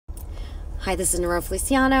Hi, this is Niro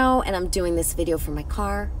Feliciano, and I'm doing this video from my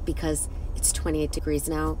car because it's 28 degrees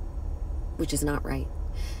now, which is not right,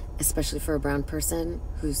 especially for a brown person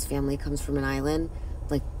whose family comes from an island.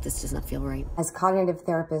 Like, this does not feel right. As cognitive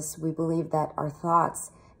therapists, we believe that our thoughts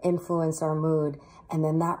influence our mood, and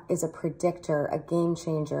then that is a predictor, a game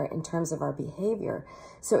changer in terms of our behavior.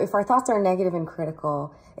 So if our thoughts are negative and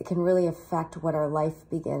critical, it can really affect what our life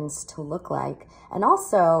begins to look like, and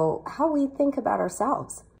also how we think about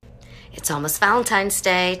ourselves. It's almost Valentine's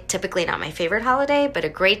Day, typically not my favorite holiday, but a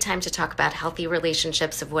great time to talk about healthy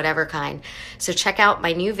relationships of whatever kind. So check out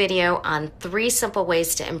my new video on 3 simple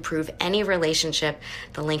ways to improve any relationship.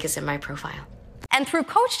 The link is in my profile. And through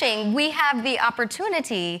coaching, we have the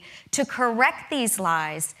opportunity to correct these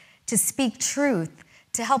lies, to speak truth,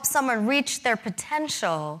 to help someone reach their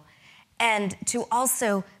potential, and to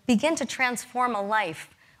also begin to transform a life,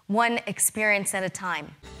 one experience at a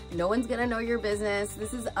time. No one's gonna know your business.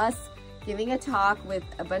 This is us giving a talk with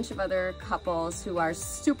a bunch of other couples who are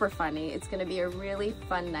super funny. It's gonna be a really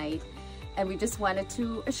fun night. And we just wanted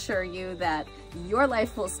to assure you that your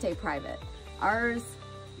life will stay private. Ours,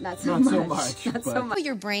 not so much.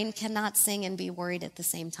 Your brain cannot sing and be worried at the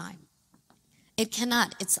same time. It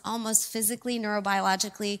cannot. It's almost physically,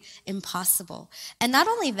 neurobiologically impossible. And not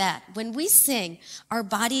only that, when we sing, our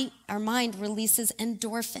mind releases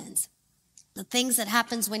endorphins, the things that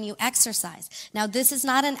happens when you exercise. Now, this is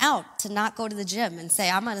not an out to not go to the gym and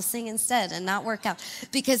say, I'm going to sing instead and not work out,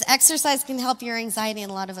 because exercise can help your anxiety in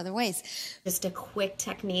a lot of other ways. Just a quick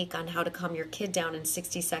technique on how to calm your kid down in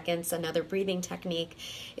 60 seconds, another breathing technique.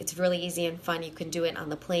 It's really easy and fun. You can do it on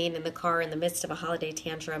the plane, in the car, in the midst of a holiday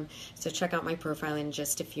tantrum. So check out my profile in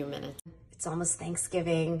just a few minutes. It's almost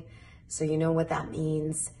Thanksgiving, so you know what that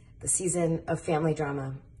means. The season of family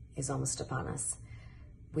drama is almost upon us.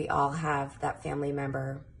 We all have that family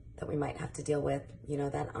member that we might have to deal with, you know,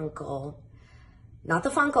 that uncle, not the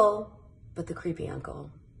funkle, but the creepy uncle.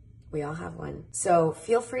 We all have one. So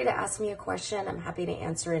feel free to ask me a question. I'm happy to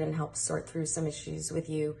answer it and help sort through some issues with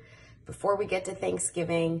you before we get to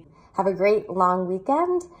Thanksgiving. Have a great long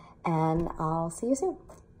weekend, and I'll see you soon.